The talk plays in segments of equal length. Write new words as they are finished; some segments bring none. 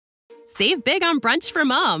Save big on brunch for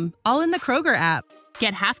mom, all in the Kroger app.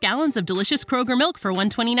 Get half gallons of delicious Kroger milk for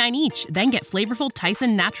 $1.29 each. Then get flavorful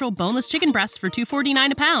Tyson natural boneless chicken breasts for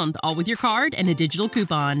 $2.49 a pound, all with your card and a digital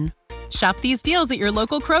coupon. Shop these deals at your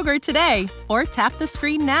local Kroger today, or tap the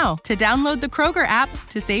screen now to download the Kroger app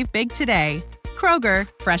to save big today. Kroger,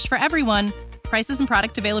 fresh for everyone. Prices and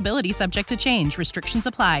product availability subject to change. Restrictions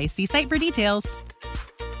apply. See site for details.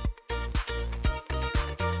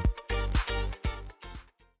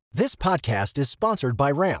 This podcast is sponsored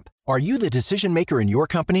by Ramp. Are you the decision maker in your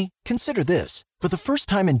company? Consider this. For the first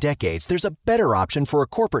time in decades, there's a better option for a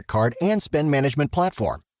corporate card and spend management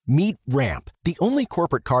platform. Meet Ramp, the only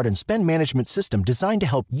corporate card and spend management system designed to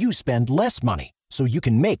help you spend less money so you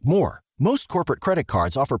can make more. Most corporate credit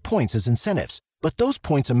cards offer points as incentives, but those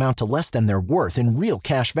points amount to less than their worth in real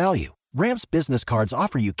cash value. Ramp's business cards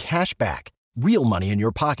offer you cash back, real money in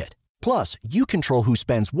your pocket. Plus, you control who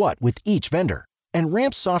spends what with each vendor. And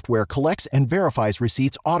Ramp's software collects and verifies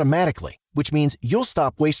receipts automatically, which means you'll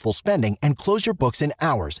stop wasteful spending and close your books in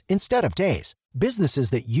hours instead of days. Businesses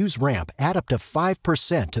that use Ramp add up to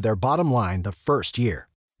 5% to their bottom line the first year.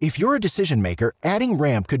 If you're a decision maker, adding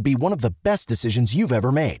Ramp could be one of the best decisions you've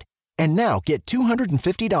ever made. And now get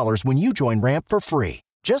 $250 when you join Ramp for free.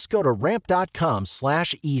 Just go to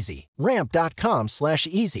ramp.com/easy.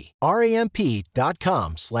 Ramp.com/easy.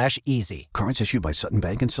 RAMP.com/easy. Cards issued by Sutton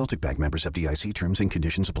Bank and Celtic Bank, members of FDIC. Terms and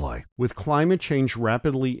conditions apply. With climate change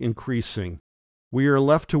rapidly increasing, we are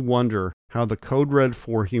left to wonder how the Code Red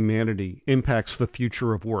for Humanity impacts the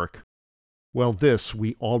future of work. Well, this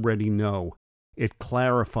we already know. It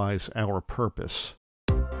clarifies our purpose.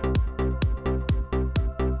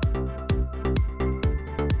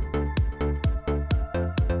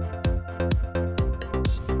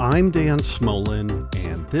 I'm Dan Smolin,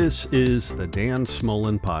 and this is the Dan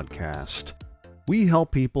Smolin Podcast. We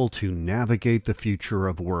help people to navigate the future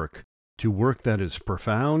of work, to work that is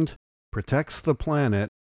profound, protects the planet,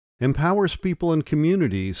 empowers people and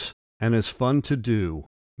communities, and is fun to do,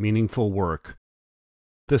 meaningful work.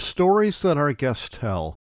 The stories that our guests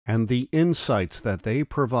tell and the insights that they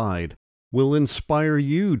provide will inspire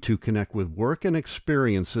you to connect with work and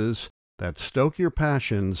experiences that stoke your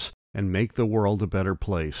passions and make the world a better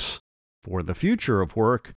place. For the future of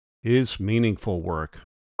work is meaningful work.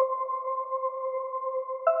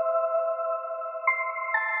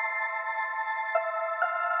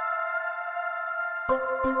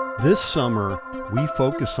 This summer, we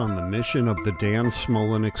focus on the mission of the Dan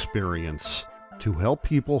Smolin Experience to help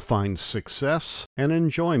people find success and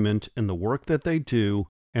enjoyment in the work that they do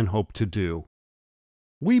and hope to do.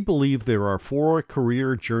 We believe there are 4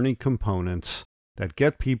 career journey components that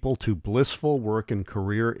get people to blissful work and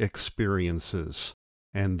career experiences,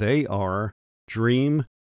 and they are dream,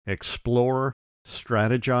 explore,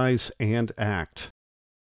 strategize, and act.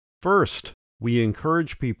 First, we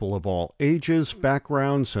encourage people of all ages,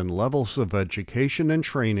 backgrounds, and levels of education and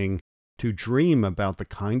training to dream about the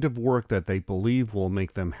kind of work that they believe will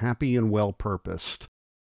make them happy and well-purposed.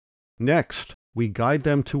 Next, we guide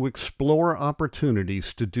them to explore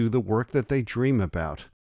opportunities to do the work that they dream about.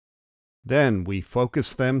 Then we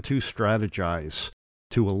focus them to strategize,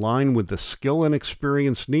 to align with the skill and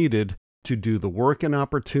experience needed to do the work and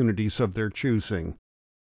opportunities of their choosing.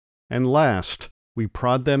 And last, we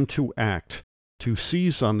prod them to act, to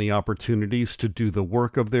seize on the opportunities to do the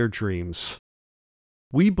work of their dreams.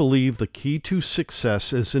 We believe the key to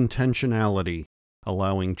success is intentionality,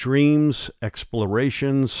 allowing dreams,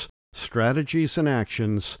 explorations, strategies, and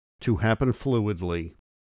actions to happen fluidly.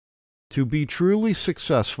 To be truly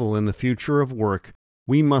successful in the future of work,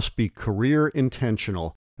 we must be career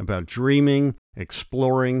intentional about dreaming,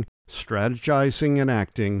 exploring, strategizing, and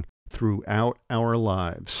acting throughout our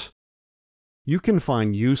lives. You can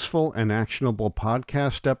find useful and actionable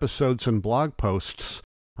podcast episodes and blog posts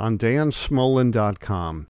on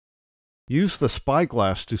dansmolin.com. Use the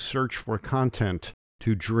spyglass to search for content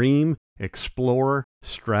to dream, explore,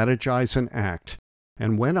 strategize, and act.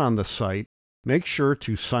 And when on the site, make sure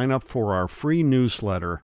to sign up for our free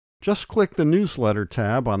newsletter. Just click the newsletter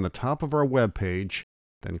tab on the top of our webpage,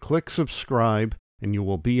 then click subscribe, and you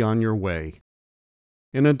will be on your way.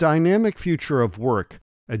 In a dynamic future of work,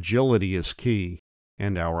 agility is key,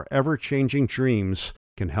 and our ever-changing dreams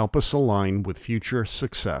can help us align with future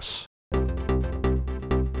success.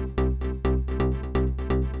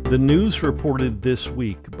 The news reported this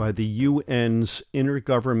week by the UN's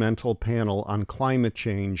Intergovernmental Panel on Climate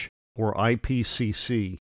Change, or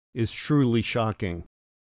IPCC, is truly shocking.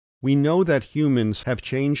 We know that humans have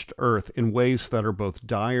changed Earth in ways that are both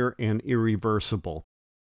dire and irreversible.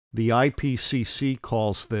 The IPCC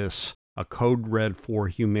calls this a code red for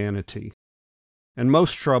humanity. And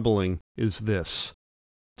most troubling is this.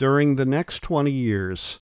 During the next 20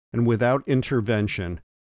 years, and without intervention,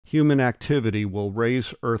 human activity will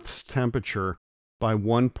raise Earth's temperature by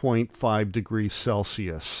 1.5 degrees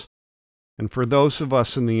Celsius. And for those of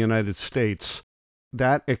us in the United States,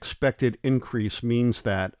 that expected increase means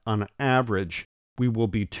that, on average, we will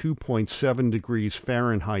be 2.7 degrees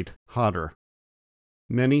Fahrenheit hotter.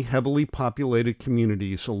 Many heavily populated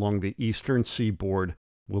communities along the eastern seaboard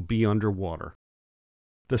will be underwater.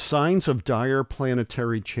 The signs of dire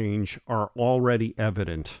planetary change are already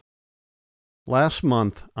evident. Last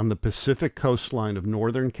month, on the Pacific coastline of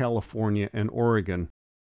Northern California and Oregon,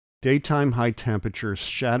 daytime high temperatures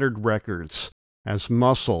shattered records as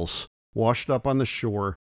mussels washed up on the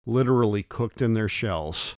shore literally cooked in their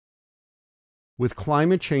shells. With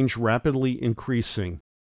climate change rapidly increasing,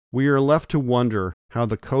 we are left to wonder how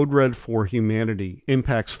the Code Red for Humanity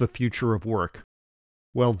impacts the future of work.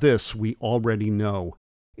 Well, this we already know.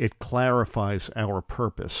 It clarifies our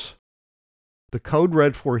purpose. The Code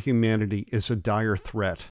Red for Humanity is a dire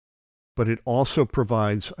threat, but it also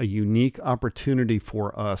provides a unique opportunity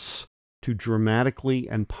for us to dramatically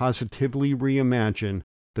and positively reimagine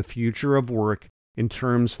the future of work in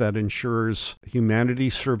terms that ensures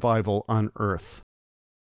humanity's survival on Earth.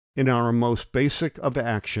 In our most basic of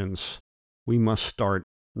actions, we must start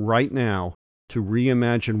right now to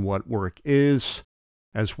reimagine what work is,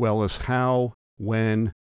 as well as how,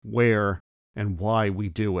 when, where, and why we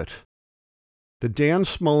do it. The Dan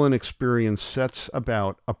Smolin Experience sets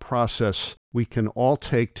about a process we can all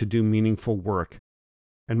take to do meaningful work,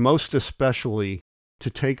 and most especially to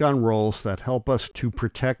take on roles that help us to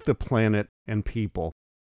protect the planet and people.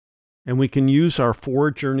 And we can use our 4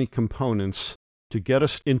 journey components to get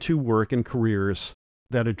us into work and careers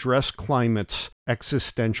that address climate's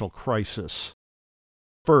existential crisis.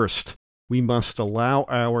 First, we must allow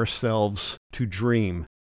ourselves to dream,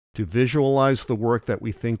 to visualize the work that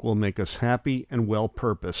we think will make us happy and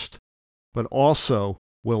well-purposed, but also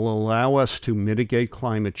will allow us to mitigate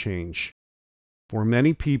climate change. For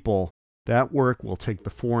many people, that work will take the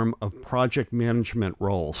form of project management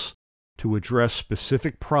roles to address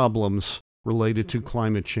specific problems related to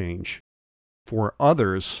climate change. For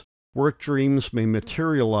others, work dreams may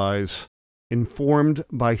materialize informed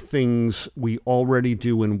by things we already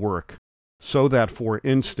do in work, so that, for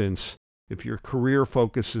instance, if your career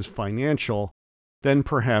focus is financial, then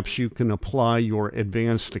perhaps you can apply your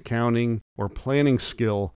advanced accounting or planning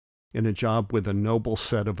skill in a job with a noble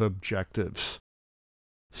set of objectives.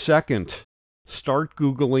 Second, start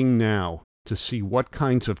Googling now to see what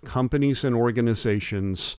kinds of companies and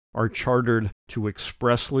organizations are chartered to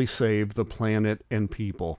expressly save the planet and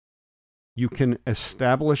people. You can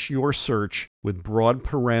establish your search with broad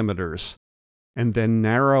parameters and then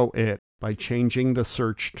narrow it by changing the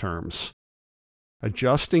search terms.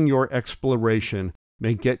 Adjusting your exploration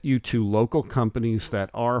may get you to local companies that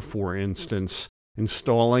are, for instance,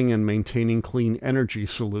 installing and maintaining clean energy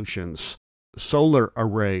solutions, solar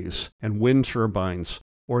arrays and wind turbines,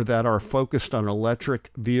 or that are focused on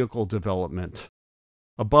electric vehicle development.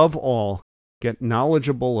 Above all, get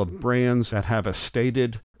knowledgeable of brands that have a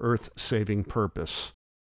stated earth-saving purpose.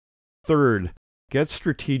 Third, get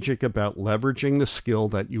strategic about leveraging the skill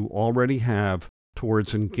that you already have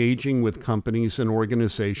towards engaging with companies and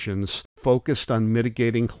organizations focused on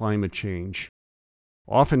mitigating climate change.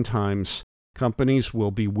 Oftentimes, companies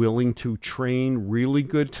will be willing to train really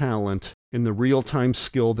good talent in the real-time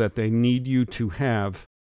skill that they need you to have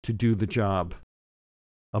to do the job.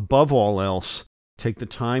 Above all else, take the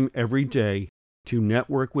time every day to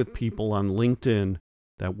network with people on LinkedIn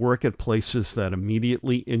that work at places that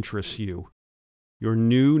immediately interest you. Your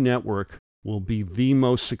new network will be the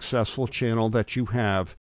most successful channel that you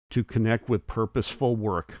have to connect with purposeful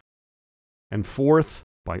work. And fourth,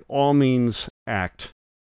 by all means, act.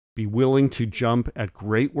 Be willing to jump at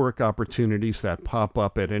great work opportunities that pop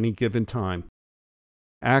up at any given time.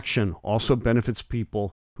 Action also benefits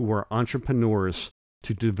people who are entrepreneurs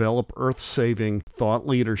to develop earth-saving thought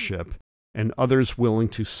leadership and others willing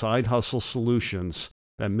to side hustle solutions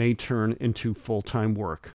that may turn into full-time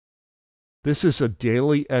work. This is a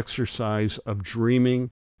daily exercise of dreaming,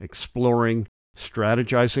 exploring,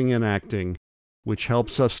 strategizing, and acting, which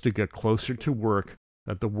helps us to get closer to work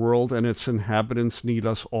that the world and its inhabitants need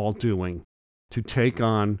us all doing, to take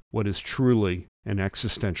on what is truly an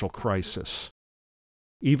existential crisis.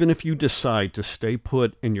 Even if you decide to stay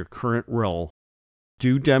put in your current role,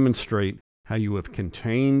 do demonstrate how you have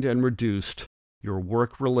contained and reduced your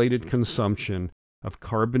work-related consumption of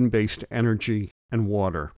carbon-based energy and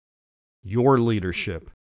water. Your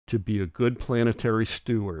leadership to be a good planetary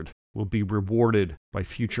steward will be rewarded by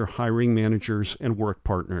future hiring managers and work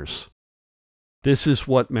partners. This is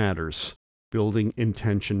what matters, building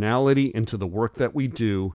intentionality into the work that we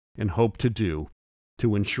do and hope to do,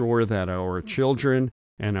 to ensure that our children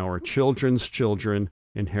and our children's children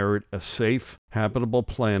inherit a safe, habitable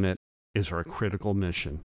planet is our critical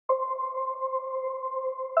mission.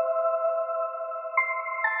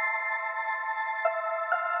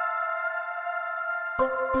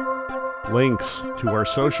 Links to our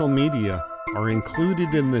social media are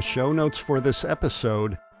included in the show notes for this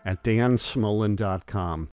episode at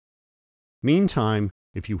dansmolin.com. Meantime,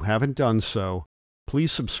 if you haven't done so,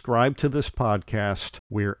 please subscribe to this podcast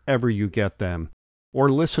wherever you get them, or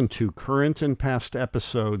listen to current and past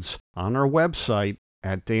episodes on our website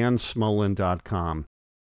at dansmolin.com.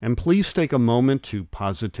 And please take a moment to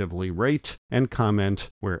positively rate and comment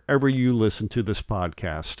wherever you listen to this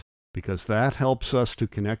podcast, because that helps us to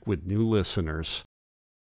connect with new listeners.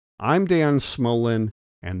 I'm Dan Smolin,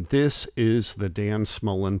 and this is the Dan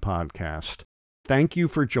Smolin Podcast. Thank you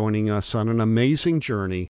for joining us on an amazing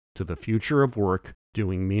journey to the future of work,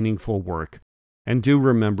 doing meaningful work. And do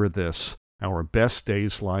remember this, our best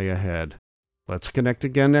days lie ahead. Let's connect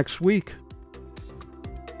again next week.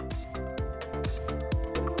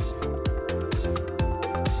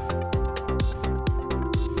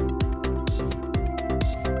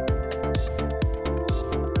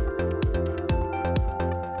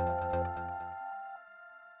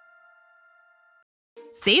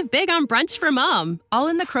 Save big on brunch for mom, all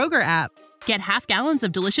in the Kroger app. Get half gallons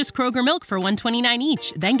of delicious Kroger milk for $1.29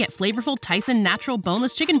 each. Then get flavorful Tyson natural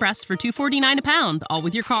boneless chicken breasts for $2.49 a pound, all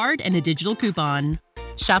with your card and a digital coupon.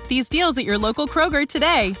 Shop these deals at your local Kroger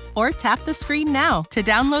today, or tap the screen now to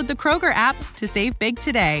download the Kroger app to save big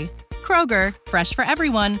today. Kroger, fresh for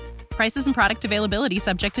everyone. Prices and product availability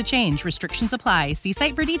subject to change. Restrictions apply. See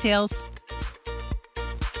site for details.